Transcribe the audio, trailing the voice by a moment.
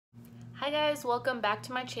Hi guys, welcome back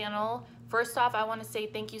to my channel. First off, I want to say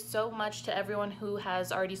thank you so much to everyone who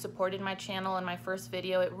has already supported my channel in my first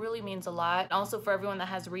video. It really means a lot. Also for everyone that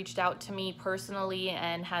has reached out to me personally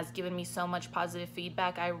and has given me so much positive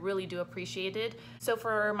feedback, I really do appreciate it. So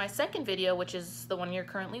for my second video, which is the one you're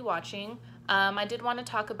currently watching, I did want to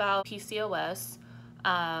talk about PCOS.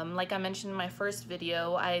 Like I mentioned in my first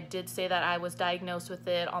video, I did say that I was diagnosed with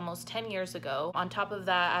it almost 10 years ago. On top of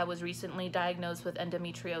that, I was recently diagnosed with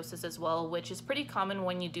endometriosis as well, which is pretty common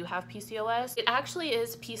when you do have PCOS. It actually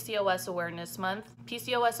is PCOS Awareness Month.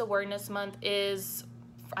 PCOS Awareness Month is,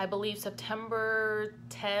 I believe, September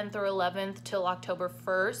 10th or 11th till October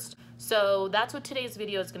 1st. So that's what today's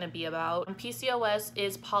video is going to be about. PCOS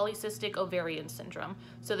is polycystic ovarian syndrome.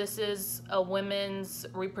 So this is a women's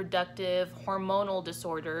reproductive hormonal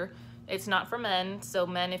disorder. It's not for men. So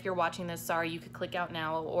men, if you're watching this, sorry, you could click out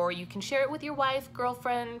now, or you can share it with your wife,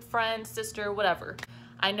 girlfriend, friend, sister, whatever.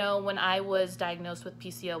 I know when I was diagnosed with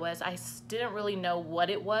PCOS, I didn't really know what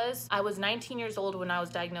it was. I was 19 years old when I was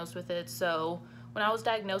diagnosed with it. So when I was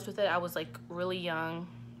diagnosed with it, I was like really young.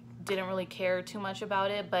 Didn't really care too much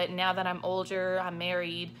about it, but now that I'm older, I'm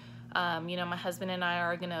married, you know, my husband and I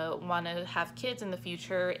are gonna want to have kids in the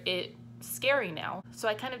future. It's scary now. So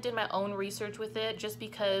I kind of did my own research with it, just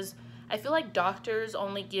because I feel like doctors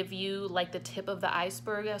only give you like the tip of the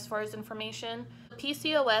iceberg as far as information.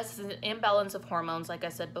 PCOS is an imbalance of hormones, like I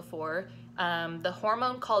said before. The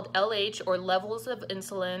hormone called LH, or levels of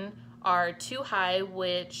insulin, are too high,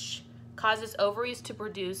 which causes ovaries to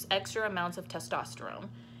produce extra amounts of testosterone.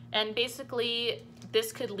 And basically,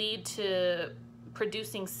 this could lead to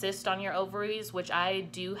producing cysts on your ovaries, which I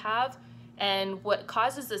do have. And what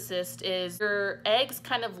causes the cyst is your eggs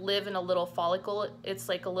kind of live in a little follicle. It's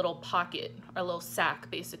like a little pocket or a little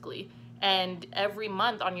sac, basically. And every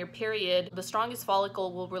month on your period, the strongest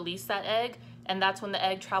follicle will release that egg. And that's when the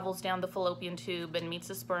egg travels down the fallopian tube and meets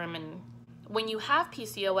the sperm. And when you have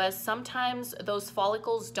PCOS, sometimes those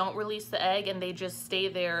follicles don't release the egg and they just stay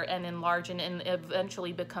there and enlarge and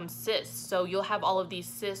eventually become cysts. So you'll have all of these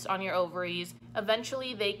cysts on your ovaries.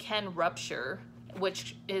 Eventually they can rupture,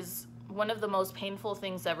 which is one of the most painful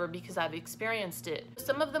things ever because I've experienced it.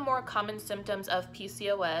 Some of the more common symptoms of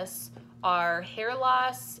PCOS are hair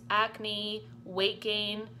loss, acne, weight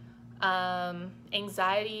gain,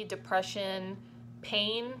 anxiety, depression,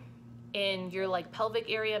 pain in your like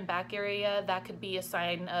pelvic area and back area. That could be a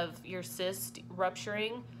sign of your cyst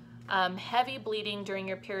rupturing. Heavy bleeding during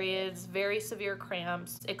your periods, very severe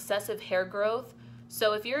cramps, excessive hair growth.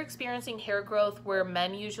 So if you're experiencing hair growth where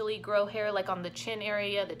men usually grow hair, like on the chin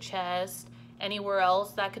area, the chest, anywhere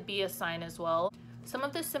else, that could be a sign as well. Some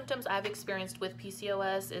of the symptoms I've experienced with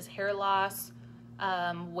PCOS is hair loss,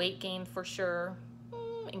 weight gain for sure.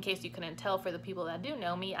 In case you couldn't tell, for the people that do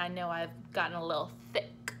know me, I know I've gotten a little thick.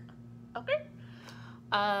 Okay.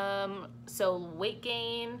 So weight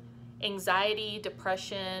gain, anxiety,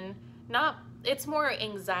 depression, it's more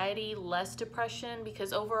anxiety, less depression,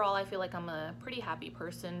 because overall I feel like I'm a pretty happy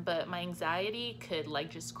person, but my anxiety could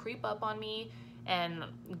like just creep up on me and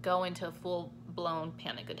go into full-blown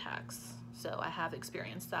panic attacks. So I have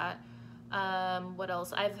experienced that. What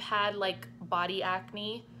else? I've had like body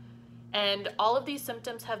acne. And all of these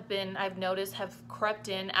symptoms I've noticed have crept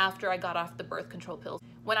in after I got off the birth control pills.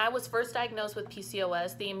 When I was first diagnosed with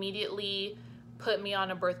PCOS, they immediately put me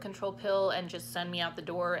on a birth control pill and just send me out the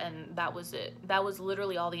door, and that was it. That was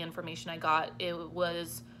literally all the information I got. It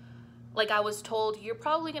was like I was told, you're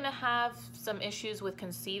probably gonna have some issues with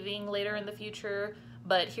conceiving later in the future,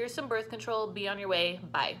 but here's some birth control, be on your way,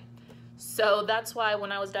 bye. So that's why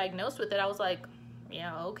when I was diagnosed with it, I was like,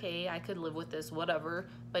 yeah, okay, I could live with this, whatever.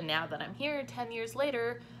 But now that I'm here 10 years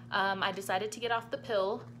later, I decided to get off the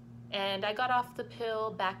pill, and I got off the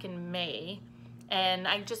pill back in May, and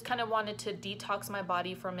I just kind of wanted to detox my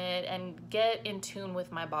body from it and get in tune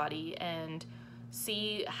with my body and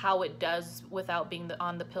see how it does without being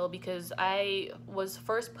on the pill, because I was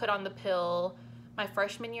first put on the pill my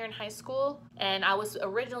freshman year in high school, and I was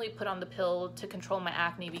originally put on the pill to control my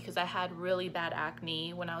acne because I had really bad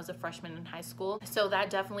acne when I was a freshman in high school. So that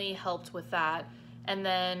definitely helped with that. And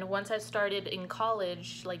then once I started in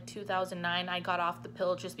college, like 2009, I got off the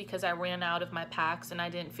pill just because I ran out of my packs and I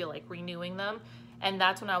didn't feel like renewing them. And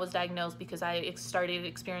that's when I was diagnosed, because I started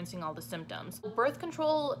experiencing all the symptoms. Birth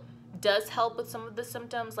control does help with some of the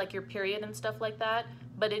symptoms, like your period and stuff like that,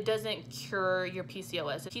 but it doesn't cure your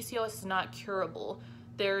PCOS. PCOS is not curable.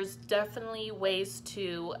 There's definitely ways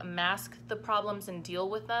to mask the problems and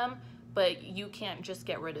deal with them, but you can't just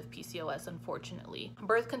get rid of PCOS, unfortunately.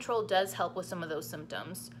 Birth control does help with some of those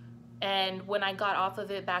symptoms. And when I got off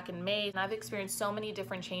of it back in May, I've experienced so many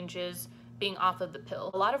different changes being off of the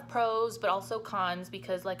pill. A lot of pros, but also cons,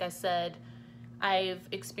 because like I said, I've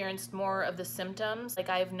experienced more of the symptoms. Like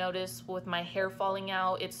I've noticed with my hair falling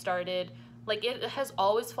out, it started, like it has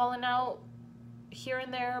always fallen out here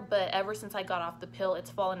and there, but ever since I got off the pill, it's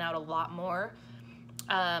fallen out a lot more.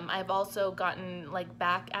 I've also gotten like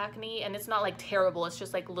back acne, and it's not like terrible, it's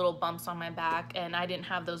just like little bumps on my back, and I didn't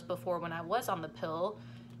have those before when I was on the pill.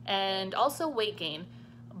 And also weight gain,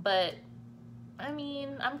 but I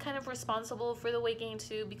mean, I'm kind of responsible for the weight gain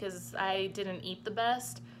too because I didn't eat the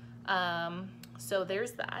best. So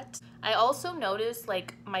there's that. I also noticed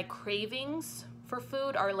like my cravings for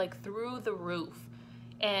food are like through the roof.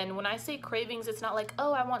 And when I say cravings, it's not like,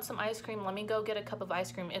 oh, I want some ice cream, let me go get a cup of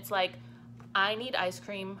ice cream. It's like, I need ice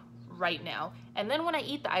cream right now. And then when I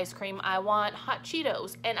eat the ice cream, I want hot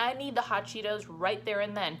Cheetos, and I need the hot Cheetos right there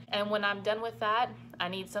and then. And when I'm done with that, I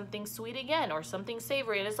need something sweet again or something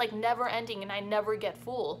savory, and it's like never ending, and I never get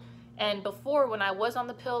full. And before, when I was on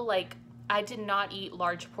the pill, like I did not eat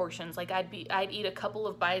large portions. Like I'd eat a couple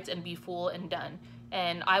of bites and be full and done.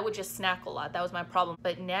 And I would just snack a lot. That was my problem.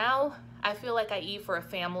 But now I feel like I eat for a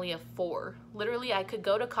family of 4. Literally, I could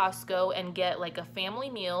go to Costco and get like a family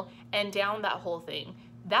meal and down that whole thing.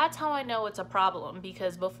 That's how I know it's a problem,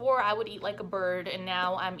 because before I would eat like a bird, and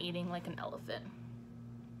now I'm eating like an elephant.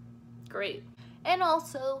 Great. And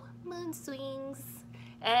also mood swings.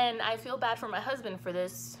 And I feel bad for my husband for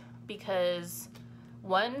this, because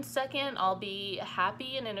one second I'll be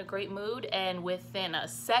happy and in a great mood, and within a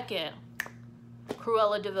second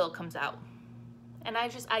Cruella de Vil comes out, and I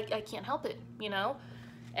can't help it, you know?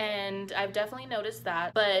 And I've definitely noticed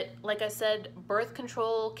that. But like I said, birth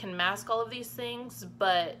control can mask all of these things,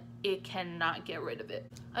 but it cannot get rid of it.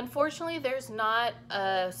 Unfortunately, there's not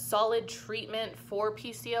a solid treatment for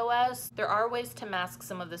PCOS. There are ways to mask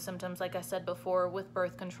some of the symptoms, like I said before, with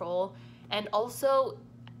birth control, and also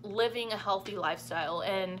living a healthy lifestyle.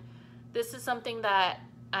 And this is something that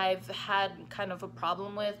I've had kind of a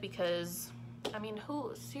problem with, because I mean,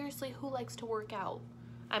 seriously, who likes to work out?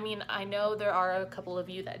 I mean, I know there are a couple of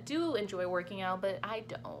you that do enjoy working out, but I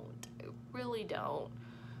don't. I really don't.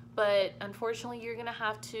 But unfortunately, you're gonna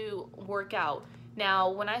have to work out.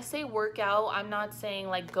 Now, when I say work out, I'm not saying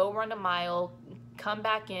like go run a mile, come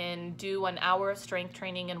back in, do an hour of strength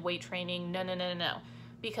training and weight training. No, no, no, no, no.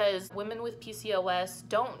 Because women with PCOS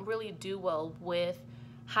don't really do well with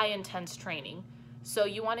high intense training. So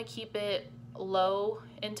you wanna keep it low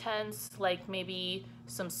intense, like maybe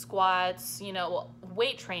some squats, you know,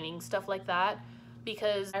 weight training, stuff like that.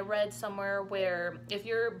 Because I read somewhere where if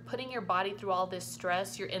you're putting your body through all this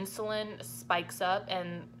stress, your insulin spikes up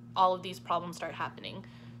and all of these problems start happening.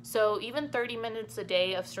 So even 30 minutes a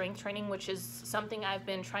day of strength training, which is something I've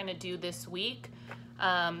been trying to do this week,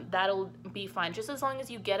 that'll be fine, just as long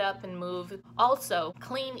as you get up and move. Also,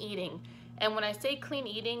 clean eating. And when I say clean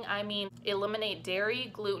eating, I mean eliminate dairy,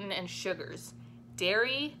 gluten, and sugars.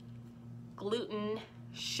 Dairy, gluten,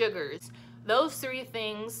 sugars. Those 3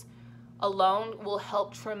 things alone will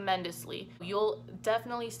help tremendously. You'll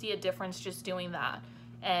definitely see a difference just doing that.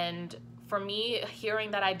 And for me,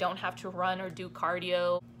 hearing that I don't have to run or do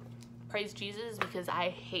cardio, praise Jesus, because I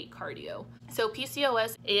hate cardio. So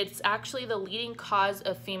PCOS, it's actually the leading cause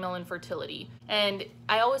of female infertility. And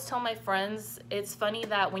I always tell my friends, it's funny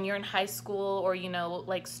that when you're in high school or, you know,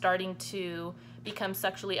 like starting to become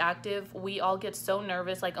sexually active, we all get so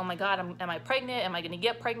nervous, like, oh my God, am I pregnant? Am I gonna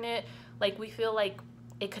get pregnant? Like, we feel like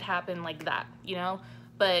it could happen like that, you know?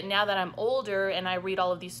 But now that I'm older and I read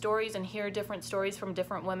all of these stories and hear different stories from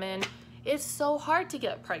different women, it's so hard to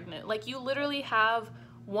get pregnant. Like, you literally have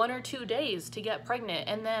 1 or 2 days to get pregnant.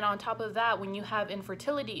 And then on top of that, when you have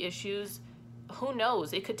infertility issues, who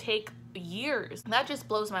knows? It could take years. That just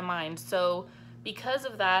blows my mind. So because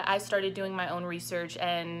of that, I started doing my own research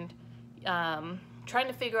and trying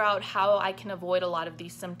to figure out how I can avoid a lot of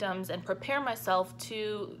these symptoms and prepare myself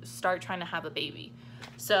to start trying to have a baby.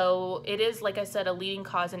 So it is, like I said, a leading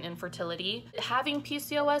cause in infertility. Having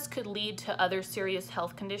PCOS could lead to other serious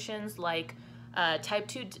health conditions like type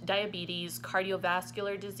 2 diabetes,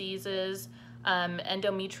 cardiovascular diseases,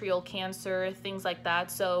 endometrial cancer, things like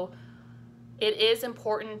that. So it is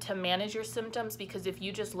important to manage your symptoms, because if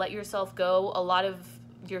you just let yourself go, a lot of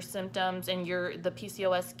your symptoms and the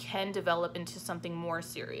PCOS can develop into something more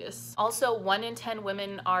serious. Also, 1 in 10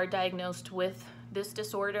 women are diagnosed with this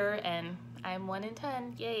disorder, and I'm 1 in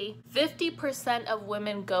 10, yay. 50% of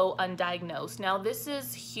women go undiagnosed. Now, this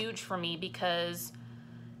is huge for me, because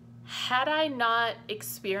had I not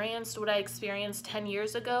experienced what I experienced 10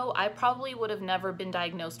 years ago, I probably would have never been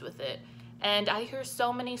diagnosed with it. And I hear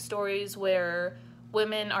so many stories where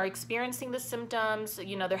women are experiencing the symptoms,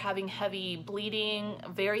 you know, they're having heavy bleeding,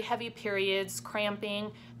 very heavy periods,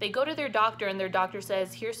 cramping. They go to their doctor and their doctor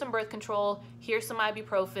says, here's some birth control, here's some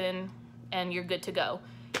ibuprofen, and you're good to go.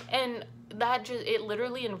 And that just, it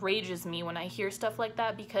literally enrages me when I hear stuff like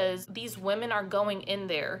that, because these women are going in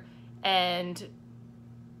there, and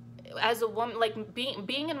as a woman, like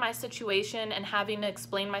being in my situation and having to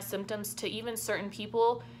explain my symptoms to even certain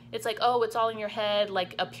people, it's like, oh, it's all in your head,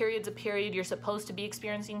 like a period's a period, you're supposed to be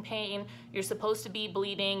experiencing pain, you're supposed to be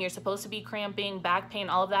bleeding, you're supposed to be cramping, back pain,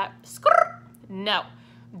 all of that. No,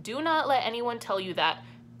 do not let anyone tell you that.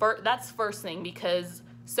 That's first thing, because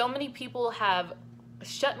so many people have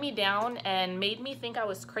shut me down and made me think I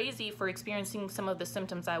was crazy for experiencing some of the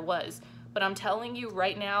symptoms I was. But I'm telling you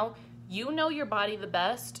right now, you know your body the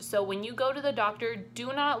best. So when you go to the doctor, do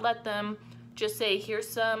not let them just say, here's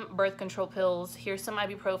some birth control pills, here's some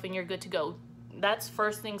ibuprofen, you're good to go. That's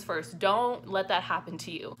first things first. Don't let that happen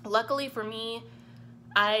to you. Luckily for me,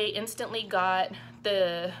 I instantly got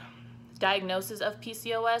the diagnosis of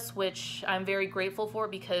PCOS, which I'm very grateful for,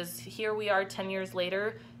 because here we are 10 years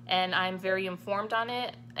later and I'm very informed on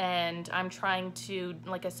it, and I'm trying to,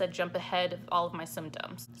 like I said, jump ahead of all of my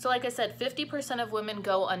symptoms. So like I said, 50% of women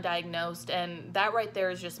go undiagnosed, and that right there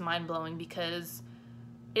is just mind-blowing, because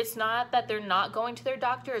it's not that they're not going to their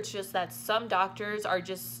doctor, it's just that some doctors are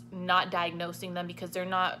just not diagnosing them because they're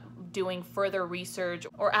not doing further research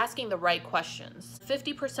or asking the right questions.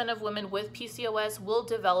 50% of women with PCOS will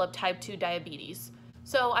develop type 2 diabetes.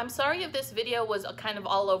 So I'm sorry if this video was kind of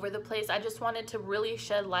all over the place. I just wanted to really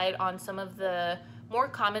shed light on some of the more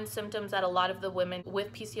common symptoms that a lot of the women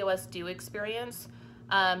with PCOS do experience.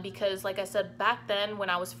 Because like I said, back then when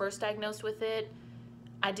I was first diagnosed with it,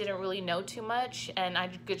 I didn't really know too much, and I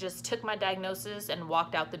just took my diagnosis and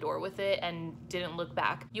walked out the door with it and didn't look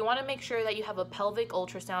back. You want to make sure that you have a pelvic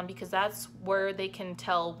ultrasound, because that's where they can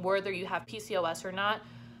tell whether you have PCOS or not,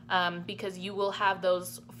 because you will have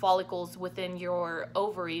those follicles within your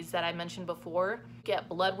ovaries that I mentioned before. Get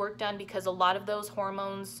blood work done, because a lot of those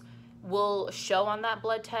hormones will show on that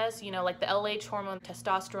blood test, you know, like the LH hormone,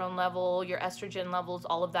 testosterone level, your estrogen levels,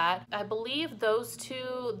 all of that. I believe those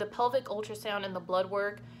two, the pelvic ultrasound and the blood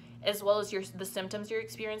work, as well as the symptoms you're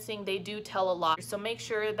experiencing, they do tell a lot. So make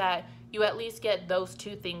sure that you at least get those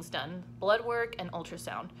two things done, blood work and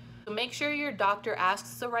ultrasound. So make sure your doctor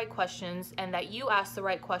asks the right questions and that you ask the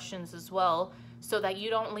right questions as well, so that you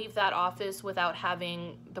don't leave that office without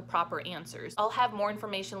having the proper answers. I'll have more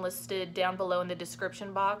information listed down below in the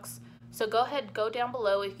description box. So go ahead, go down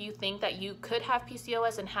below if you think that you could have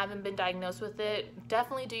PCOS and haven't been diagnosed with it.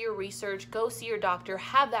 Definitely do your research, go see your doctor,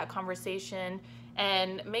 have that conversation,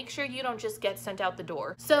 and make sure you don't just get sent out the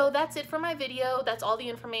door. So that's it for my video. That's all the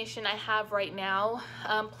information I have right now.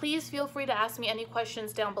 Please feel free to ask me any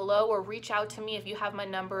questions down below, or reach out to me if you have my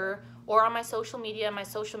number, or on my social media. My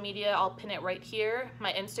social media, I'll pin it right here.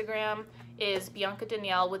 My Instagram is Bianca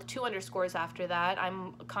Danielle with 2 underscores after that.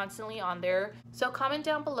 I'm constantly on there. So comment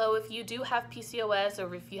down below if you do have PCOS,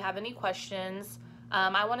 or if you have any questions.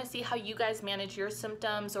 I want to see how you guys manage your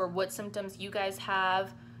symptoms, or what symptoms you guys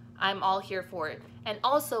have. I'm all here for it. And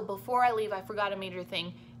also, before I leave, I forgot a major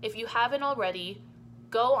thing. If you haven't already,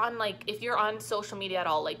 go on, like, if you're on social media at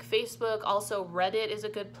all, like Facebook, also Reddit is a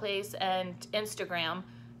good place, and Instagram.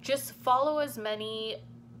 Just follow as many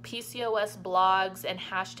PCOS blogs and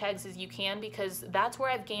hashtags as you can, because that's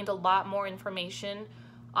where I've gained a lot more information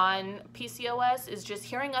on PCOS, is just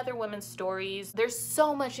hearing other women's stories. There's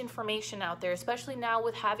so much information out there, especially now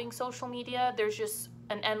with having social media. There's just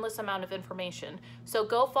an endless amount of information. So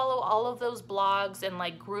go follow all of those blogs and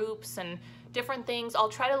like groups and different things. I'll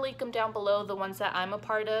try to link them down below, the ones that I'm a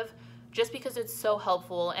part of, just because it's so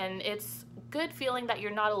helpful, and it's good feeling that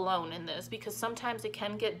you're not alone in this, because sometimes it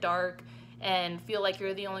can get dark and feel like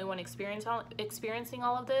you're the only one experiencing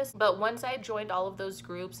all of this. But once I joined all of those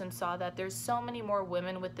groups and saw that there's so many more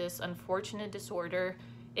women with this unfortunate disorder,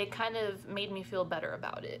 it kind of made me feel better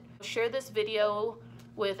about it. Share this video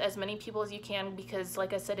with as many people as you can, because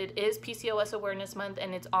like I said, it is PCOS Awareness Month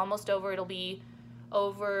and it's almost over. It'll be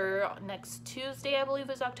over next Tuesday, I believe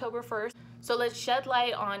is October 1st. So let's shed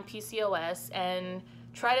light on PCOS and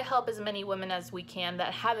try to help as many women as we can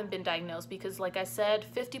that haven't been diagnosed, because like I said,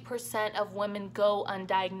 50% of women go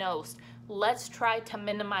undiagnosed. Let's try to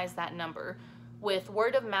minimize that number. With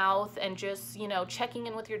word of mouth and just, you know, checking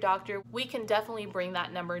in with your doctor, we can definitely bring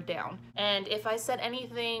that number down. And if I said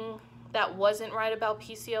anything that wasn't right about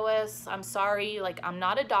PCOS, I'm sorry. Like, I'm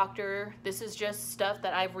not a doctor. This is just stuff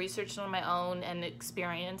that I've researched on my own and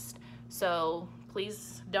experienced. So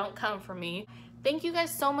please don't come for me. Thank you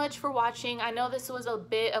guys so much for watching. I know this was a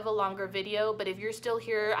bit of a longer video, but if you're still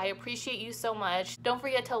here, I appreciate you so much. Don't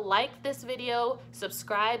forget to like this video,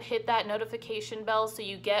 subscribe, hit that notification bell so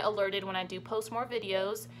you get alerted when I do post more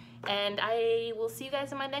videos, and I will see you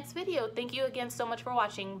guys in my next video. Thank you again so much for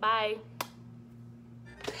watching. Bye.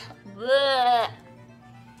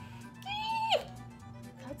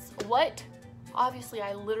 That's what? Obviously,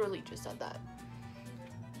 I literally just said that.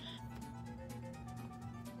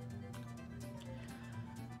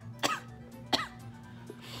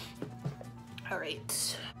 All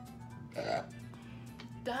right.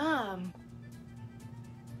 Damn.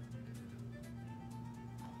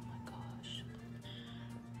 Oh my gosh.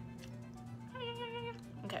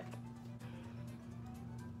 Okay.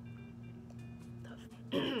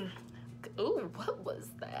 Ooh, what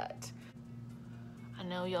was that? I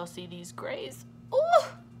know y'all see these grays. Ooh,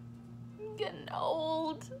 I'm getting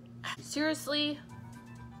old. Seriously,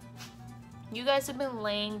 you guys have been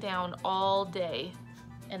laying down all day,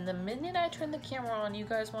 and the minute I turn the camera on, you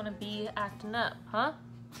guys want to be acting up, huh?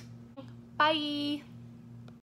 Bye.